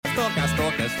Stalker's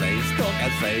face,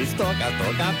 stalker's face, stalker's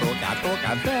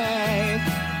face.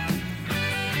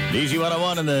 Easy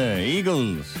 101 and the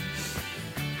Eagles.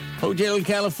 Hotel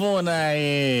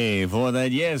California for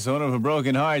that, yes, owner of a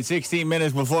broken heart. 16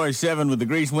 minutes before 7 with the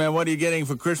Greasman. What are you getting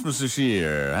for Christmas this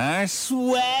year? Huh?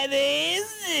 What is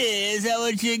this? Is that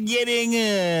what you're getting?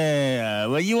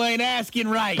 Well, you ain't asking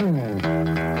right. You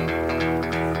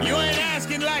ain't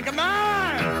asking like a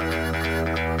man.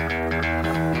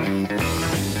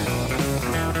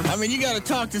 I mean, you got to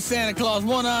talk to Santa Claus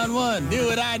one-on-one. Do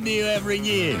what I do every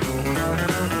year.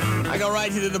 I go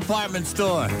right to the department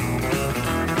store.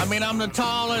 I mean, I'm the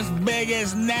tallest,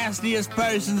 biggest, nastiest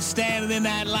person standing in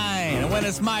that line. And when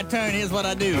it's my turn, here's what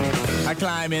I do. I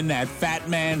climb in that fat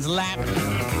man's lap,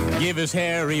 give his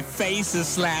hairy face a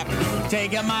slap,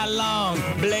 take out my long,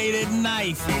 bladed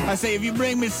knife. I say, if you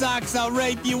bring me socks, I'll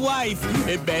rape your wife.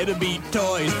 It better be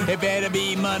toys, it better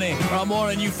be money, or I'm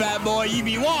warning you, fat boy, you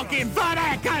be walking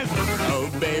funny, 'cause, oh,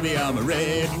 baby, I'm a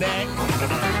redneck.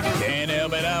 Can't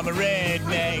help it, I'm a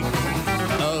redneck.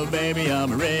 Oh, baby,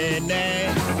 I'm a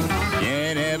redneck.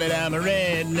 Can't help it, I'm a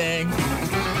redneck.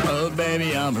 Oh,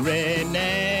 baby, I'm a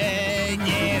redneck.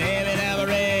 Can't help it, I'm a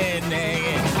redneck.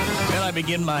 Well, I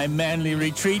begin my manly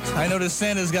retreat. I notice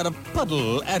Santa's got a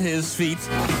puddle at his feet.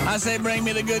 I say, bring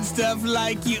me the good stuff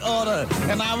like you oughta,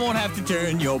 and I won't have to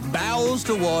turn your bowels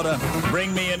to water.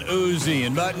 Bring me an Uzi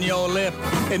and button your lip,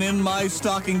 and in my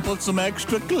stocking put some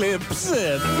extra clips.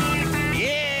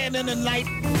 Yeah, and in the night,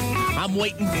 I'm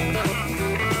waiting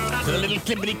to the little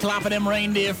clippity-clop of them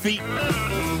reindeer feet.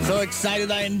 So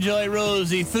excited I enjoy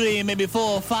Rosie 3, maybe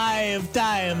 4, 5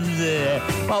 times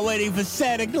while waiting for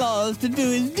Santa Claus to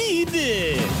do his deed.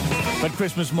 But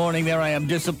Christmas morning there I am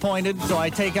disappointed, so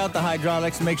I take out the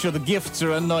hydraulics and make sure the gifts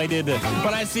are anointed.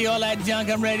 When I see all that junk,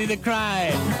 I'm ready to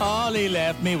cry. All he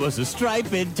left me was a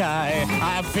striped tie.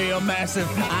 I feel massive,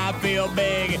 I feel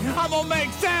big. I'm gonna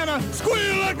make Santa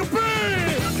squeal like a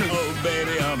pig. Oh,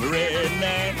 baby, I'm a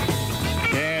redneck.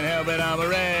 Can't help it, I'm a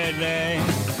redneck.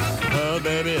 Oh,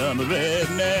 baby, I'm a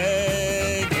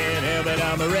redneck. Can't help it,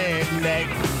 I'm a redneck.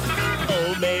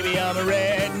 Oh, baby, I'm a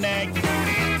redneck.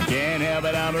 Can't help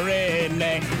it, I'm a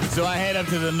redneck. So I head up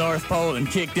to the North Pole and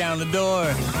kick down the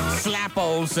door. Slap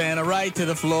old Santa right to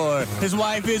the floor. His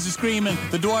wife is screaming,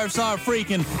 the dwarfs are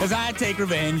freaking, as I take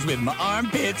revenge with my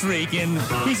armpits reeking.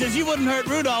 He says, you wouldn't hurt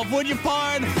Rudolph, would you,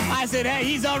 pard? I said, hey,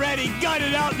 he's already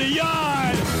gutted out in the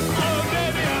yard. Oh,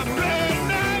 baby, I'm a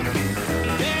redneck.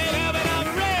 Can't help it, I'm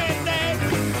a redneck.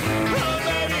 Oh,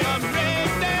 baby, I'm a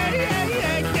redneck. Yeah,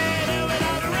 yeah, can't help it,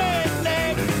 I'm a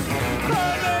redneck.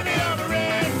 Oh, baby, I'm a redneck.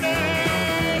 Can't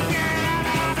help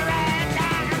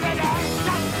it, I'm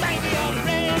a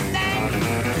redneck.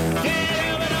 Can't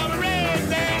help it, I'm a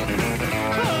redneck.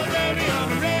 Oh, baby, I'm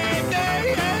a redneck.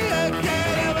 Yeah, yeah,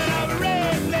 can't help it, I'm a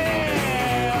redneck.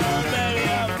 Oh, baby,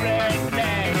 I'm a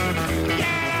redneck.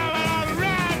 Can't help it, I'm a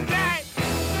redneck.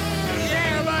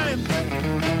 Yeah, buddy.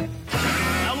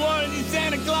 I'm warning you,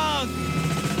 Santa Claus.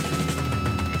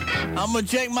 I'm gonna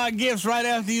check my gifts right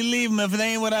after you leave them. If it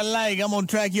ain't what I like, I'm gonna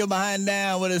track your behind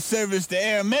down with a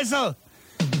surface-to-air missile.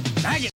 Thank you.